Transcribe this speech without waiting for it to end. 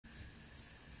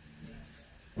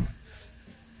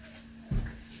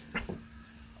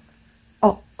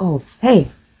Oh, hey.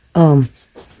 Hi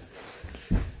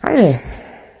there.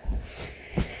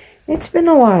 It's been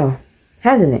a while,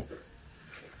 hasn't it?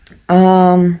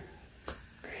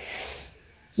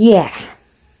 Yeah.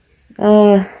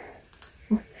 I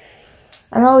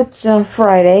know it's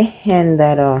Friday, and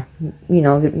that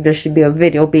there should be a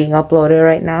video being uploaded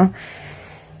right now.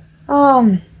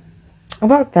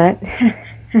 About that.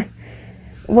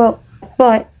 Well,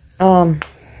 but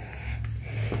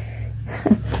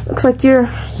looks like you're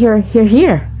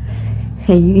here.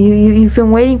 Hey, you've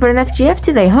been waiting for an FGF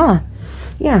today, huh?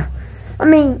 Yeah. I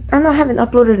mean, I know I haven't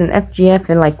uploaded an FGF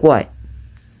in like what,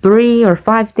 3 or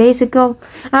 5 days ago.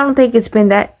 I don't think it's been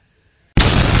that.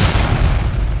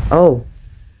 Oh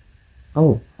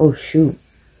shoot.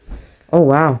 Oh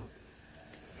wow.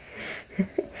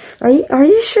 Are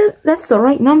you sure that's the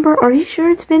right number? Are you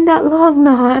sure it's been that long?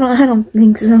 No, I don't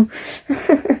think so.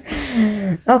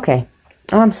 Okay.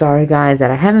 I'm sorry guys that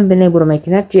I haven't been able to make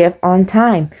an FGF on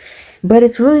time. But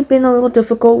it's really been a little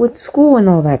difficult with school and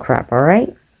all that crap,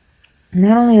 alright?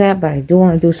 Not only that, but I do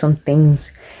want to do some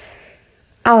things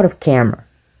out of camera.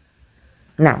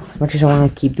 Now, as much as I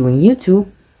want to keep doing YouTube,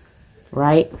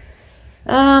 right? It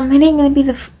ain't gonna be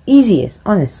the easiest,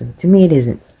 honestly. To me, it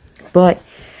isn't. But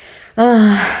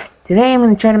today I'm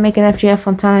gonna try to make an FGF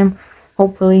on time,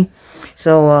 hopefully.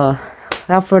 So,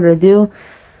 without further ado,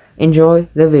 enjoy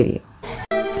the video.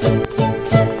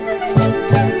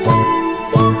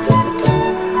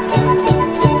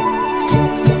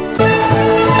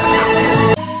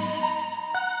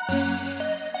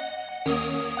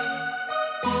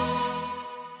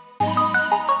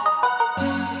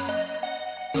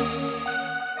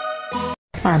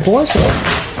 Alright, boys.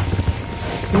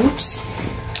 Oops.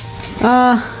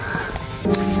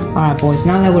 Alright, boys.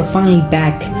 Now that we're finally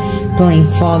back playing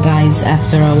Fall Guys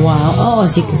after a while. Oh,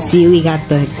 as you can see, we got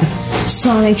the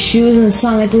Sonic shoes and the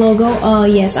Sonic logo. Oh,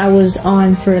 yes, I was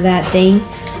on for that thing.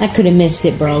 I couldn't miss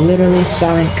it, bro. Literally,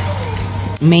 Sonic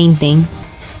main thing.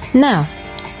 Now,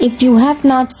 if you have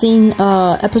not seen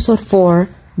episode 4,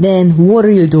 then what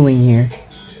are you doing here?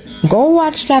 Go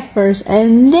watch that first,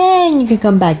 and then you can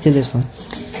come back to this one.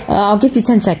 I'll give you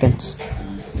 10 seconds.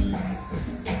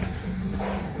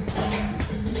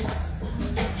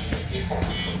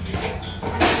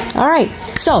 Alright,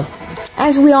 so,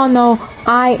 as we all know,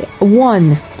 I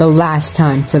won the last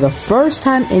time. For the first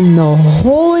time in the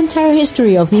whole entire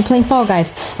history of me playing Fall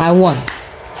Guys, I won.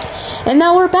 And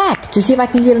now we're back to see if I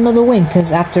can get another win,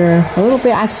 because after a little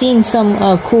bit, I've seen some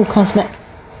cool cosmetic.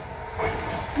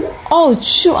 Oh,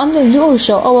 shoot, I'm the Euro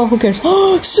show. Oh, well, who cares?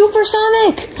 Oh, Super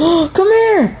Sonic! Come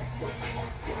here!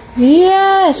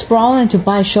 Yes! Bro, I wanted to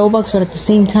buy Showbucks, but at the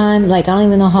same time, like, I don't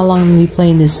even know how long I'm going to be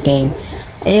playing this game.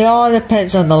 It all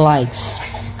depends on the likes.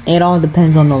 It all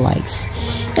depends on the likes.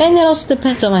 And it also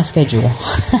depends on my schedule.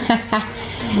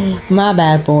 My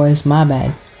bad, boys. My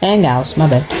bad. And gals. My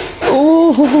bad.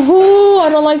 Ooh, I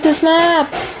don't like this map.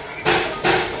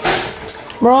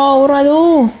 Bro, what do I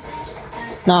do?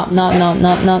 No. I'm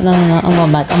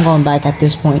going back. I'm going back at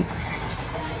this point.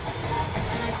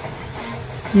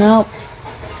 Nope.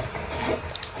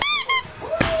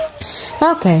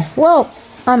 Okay, well,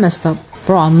 I messed up.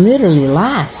 Bro, I'm literally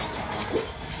last.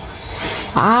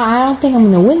 I don't think I'm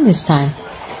gonna win this time.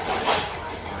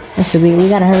 Listen, we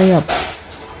gotta hurry up.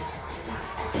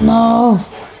 No.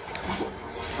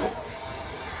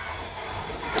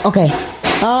 Okay.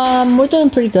 We're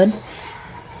doing pretty good,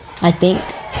 I think.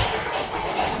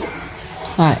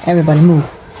 Alright, everybody move.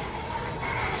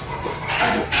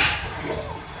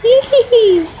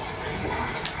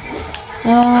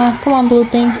 Come on, blue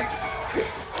thing.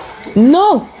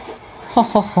 No! Ho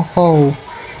ho ho ho.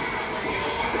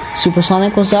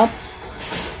 Supersonic, what's up?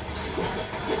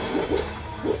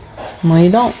 No,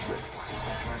 you don't.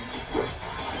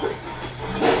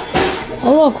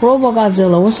 Oh look, Robo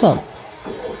Godzilla, what's up?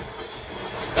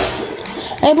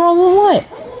 Hey bro, what?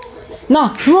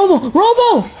 Nah,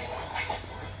 Robo!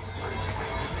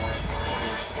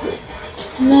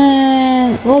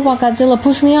 Man, Robot Godzilla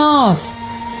pushed me off.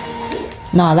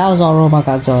 Nah, that was all Robot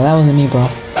Godzilla. That wasn't me, bro.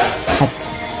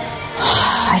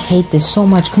 I hate this so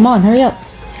much. Come on, hurry up.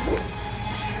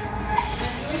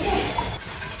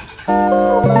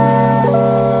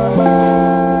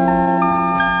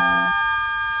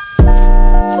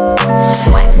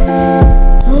 Sweat.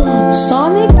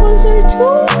 Sonic was there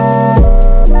too?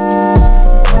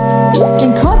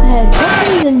 And Cuphead. Cuphead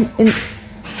is in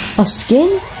a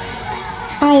skin?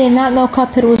 I did not know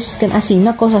Cuphead was a skin. I see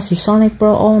Knuckles, I see Sonic,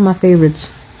 bro. All my favorites.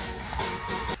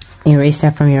 Erase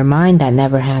that from your mind. That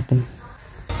never happened.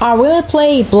 Alright, we're gonna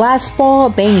play Blast Ball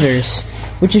Bangers,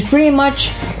 which is pretty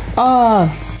much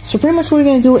So pretty much what you're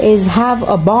gonna do is have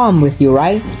a bomb with you,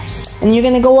 right? And you're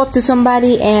gonna go up to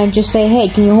somebody and just say, hey,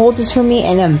 can you hold this for me?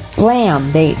 And then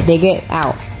blam, they get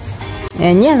out.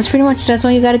 And yeah, that's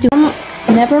all you gotta do.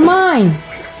 Never mind.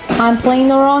 I'm playing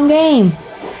the wrong game.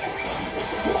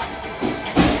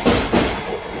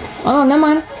 Oh no, never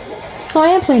mind. Oh, I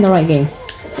am playing the right game.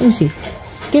 Let me see.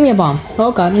 Give me a bomb.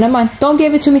 Oh god, never mind. Don't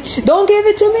give it to me. Don't give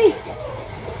it to me.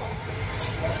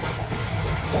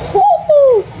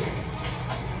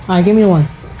 Alright, give me one.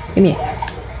 Give me it.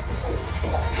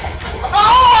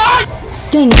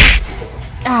 Dang it.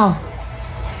 Ow.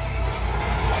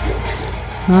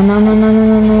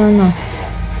 No.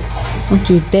 Don't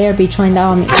you dare be trying that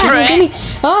on me. Give me.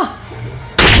 Ah!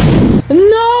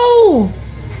 No!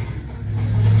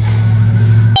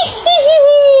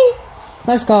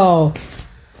 Let's go.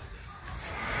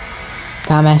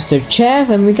 Got Master Chef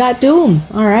and we got Doom.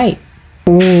 Alright.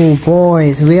 Oh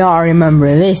boys, we all remember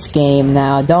this game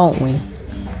now, don't we?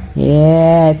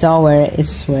 Yeah,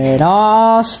 it's where it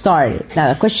all started.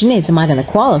 Now the question is, am I gonna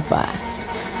qualify?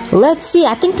 Let's see.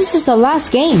 I think this is the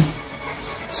last game.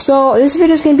 So this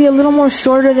video is gonna be a little more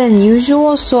shorter than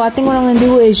usual. So I think what I'm gonna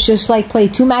do is just like play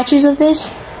 2 matches of this,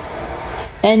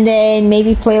 and then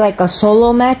maybe play like a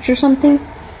solo match or something.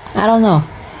 I don't know,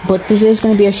 but this is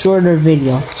gonna be a shorter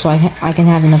video, so I can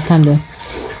have enough time to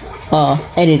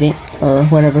edit it or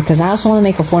whatever. Because I also want to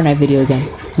make a Fortnite video again.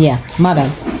 Yeah, my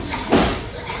bad.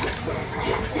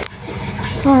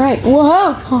 All right.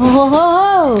 Whoa!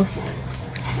 Whoa!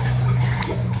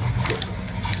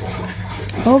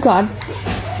 Oh god.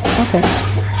 Okay.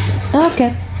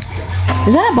 Okay.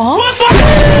 Is that a bomb?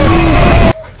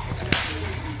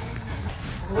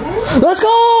 Let's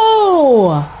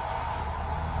go!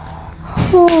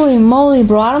 Holy moly,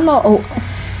 bro. I don't know. Oh.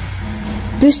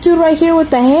 This dude right here with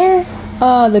the hair,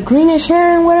 the greenish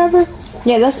hair and whatever.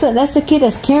 Yeah, that's the kid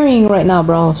that's carrying right now,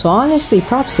 bro. So honestly,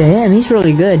 props to him. He's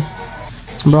really good.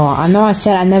 Bro, I know I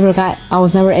said I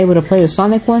was never able to play the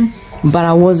Sonic one, but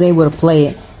I was able to play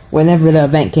it whenever the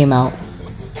event came out.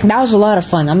 That was a lot of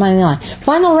fun, I'm not gonna lie.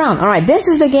 Final round. Alright, this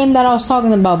is the game that I was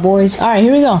talking about, boys. Alright,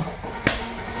 here we go.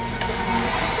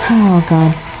 Oh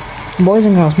god. Boys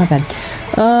and girls, my bad.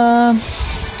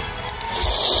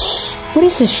 What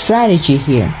is the strategy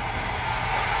here?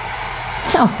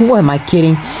 Oh, what am I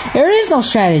kidding? There is no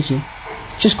strategy.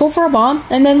 Just go for a bomb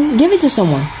and then give it to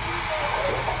someone.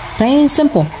 Plain and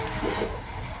simple.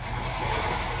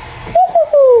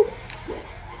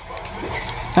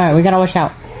 Alright, we gotta watch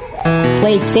out.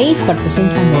 Play it safe, but at the same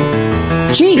time,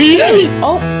 though. Gee!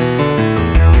 Oh!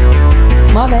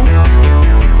 My bad.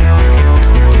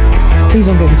 Please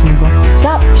don't give it to me, bro.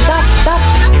 Stop! Stop! Stop!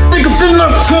 Nigga, did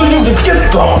not tell you to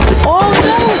get bomb! Oh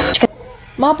no!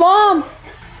 My bomb!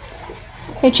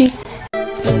 Hey, Chief.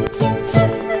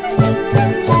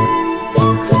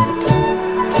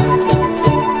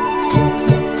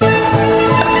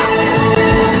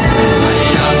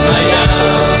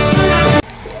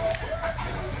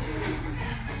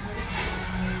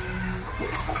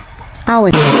 I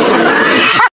went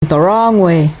the wrong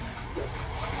way.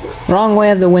 Wrong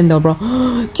way of the window, bro.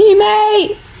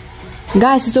 Teammate!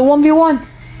 Guys, it's a 1v1.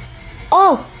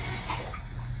 Oh!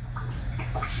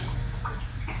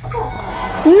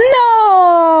 No!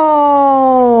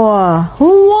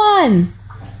 Who won?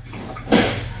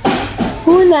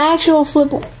 Who in the actual flip?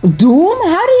 Doom?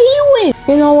 How did he win?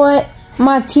 You know what?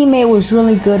 My teammate was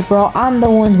really good, bro. I'm the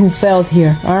one who failed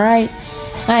here, alright?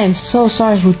 I am so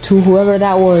sorry to whoever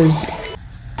that was.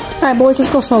 Alright, boys,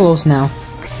 let's go solos now.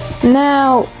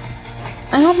 Now,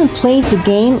 I haven't played the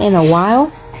game in a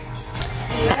while.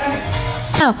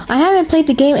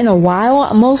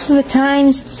 Most of the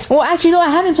times. Well, actually, no, I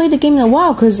haven't played the game in a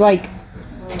while because, like,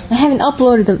 I haven't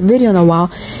uploaded the video in a while.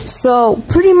 So,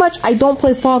 pretty much, I don't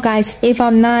play Fall Guys if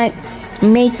I'm not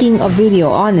making a video,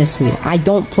 honestly. I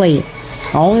don't play it.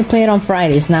 I only play it on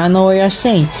Fridays. Now, I know what you're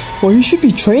saying. Well, you should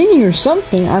be training or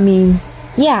something. I mean,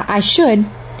 yeah, I should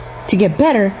to get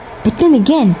better. But then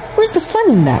again, where's the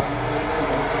fun in that?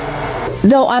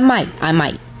 Though I might.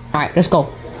 Alright, let's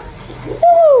go.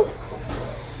 Woo!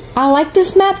 I like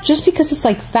this map just because it's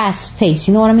like fast paced,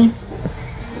 you know what I mean?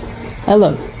 Hey,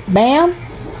 look. Bam.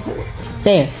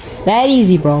 There. That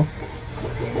easy, bro.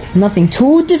 Nothing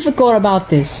too difficult about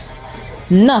this.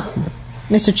 Nothing.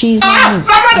 Mr. Cheeseman.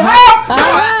 Somebody help!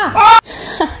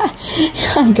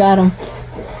 I got him.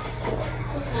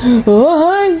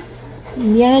 Oh,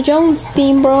 Indiana Jones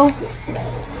theme, bro.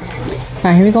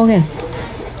 Alright, here we go again.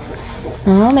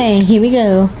 Oh man, here we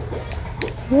go.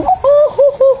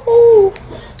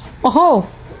 Oh,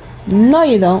 no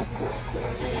you don't.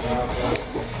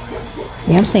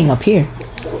 Yeah, I'm staying up here.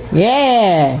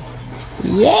 Yeah.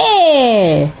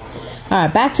 Yeah!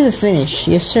 Alright, back to the finish.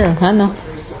 Yes, sir. I know.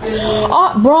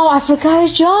 Oh, bro, I forgot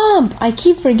to jump. I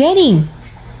keep forgetting.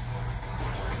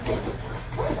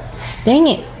 Dang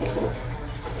it.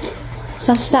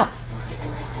 Stop, stop.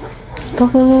 Go,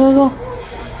 go, go, go, go.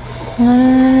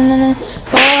 No.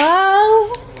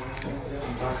 Oh!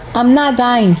 I'm not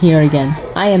dying here again.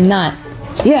 I am not.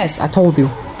 Yes, I told you.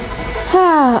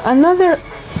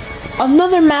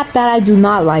 Another map that I do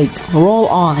not like. Roll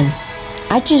on.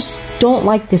 I just don't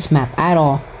like this map at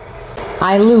all.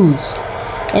 I lose.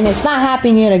 And it's not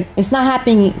happening. It's not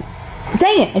happening.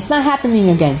 Dang it! It's not happening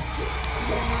again.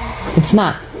 It's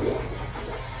not.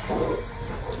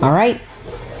 Alright.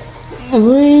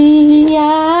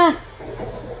 Yeah.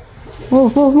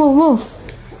 Move. Go.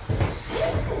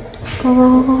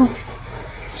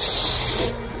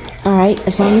 Alright,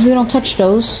 as long as we don't touch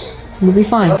those, we'll be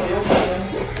fine.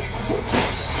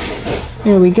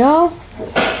 Here we go.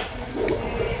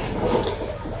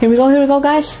 Here we go,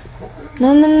 guys.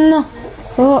 No.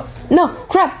 Oh, no,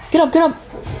 crap. Get up.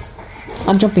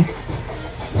 I'm jumping.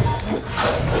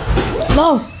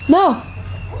 No.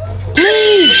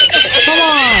 Please. Come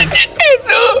on.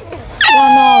 Oh,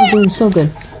 no, I was doing so good.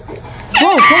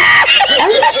 Whoa,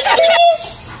 are you serious?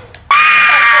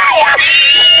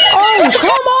 Oh,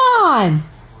 come on.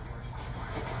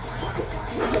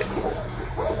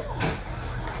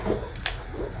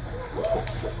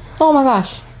 Oh my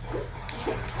gosh.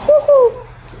 Woohoo.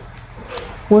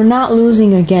 We're not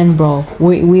losing again, bro.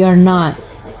 We are not.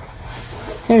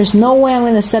 There's no way I'm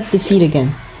gonna accept defeat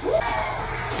again.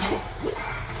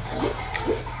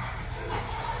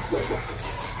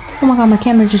 Oh my god, my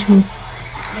camera just moved.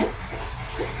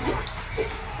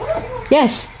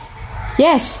 Yes!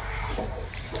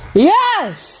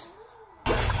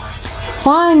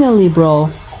 Finally, bro.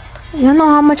 You know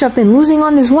how much I've been losing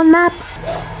on this one map?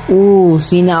 Ooh,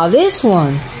 see now this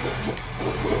one.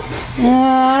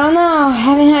 I don't know.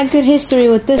 Haven't had good history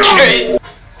with this one.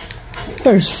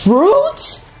 There's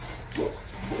fruits?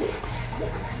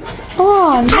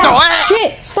 Oh no!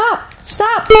 Shit! Stop!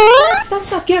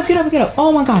 Get up!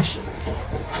 Oh my gosh!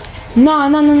 No!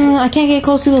 I can't get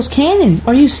close to those cannons.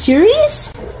 Are you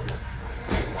serious?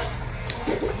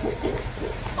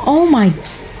 Oh my!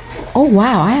 Oh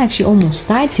wow! I actually almost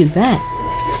died to that.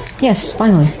 Yes,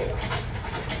 finally.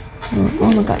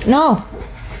 Oh my god! No!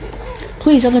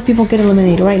 Please, other people get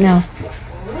eliminated right now.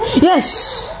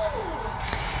 Yes!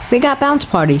 We got bounce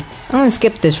party. I'm gonna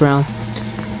skip this round.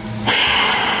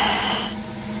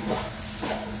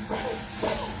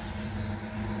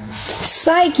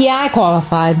 Psych, yeah, I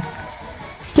qualified.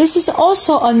 This is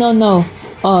also a no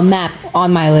map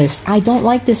on my list. I don't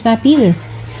like this map either.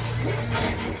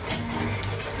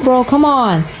 Bro, come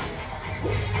on.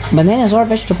 Bananas are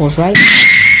vegetables, right?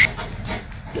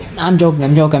 I'm joking.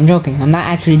 I'm not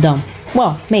actually dumb.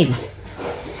 Well, maybe.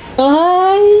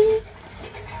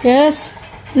 Yes.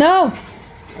 No.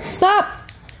 Stop.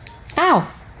 Ow.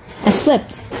 I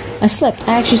slipped. I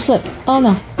actually slipped. Oh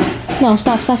no. No,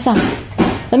 stop.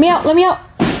 Let me out.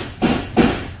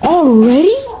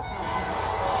 Already?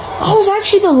 I was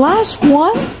actually the last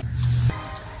one?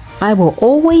 I will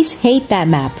always hate that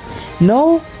map.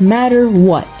 No matter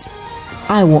what.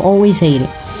 I will always hate it.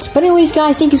 But anyways,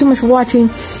 guys, thank you so much for watching.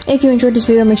 If you enjoyed this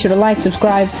video, make sure to like,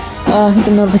 subscribe, hit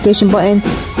the notification button.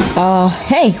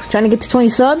 Hey, trying to get to 20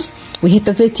 subs. We hit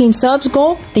the 15 subs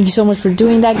goal. Thank you so much for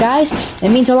doing that, guys. It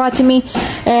means a lot to me.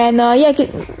 And yeah,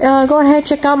 go ahead,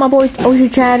 check out my boy Oshi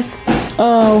Chad.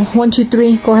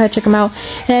 123. Go ahead, check him out.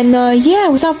 And yeah,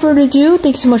 without further ado,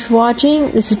 thank you so much for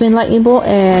watching. This has been Lightning Bolt,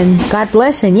 and God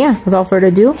bless. And yeah, without further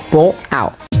ado, Bolt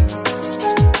out.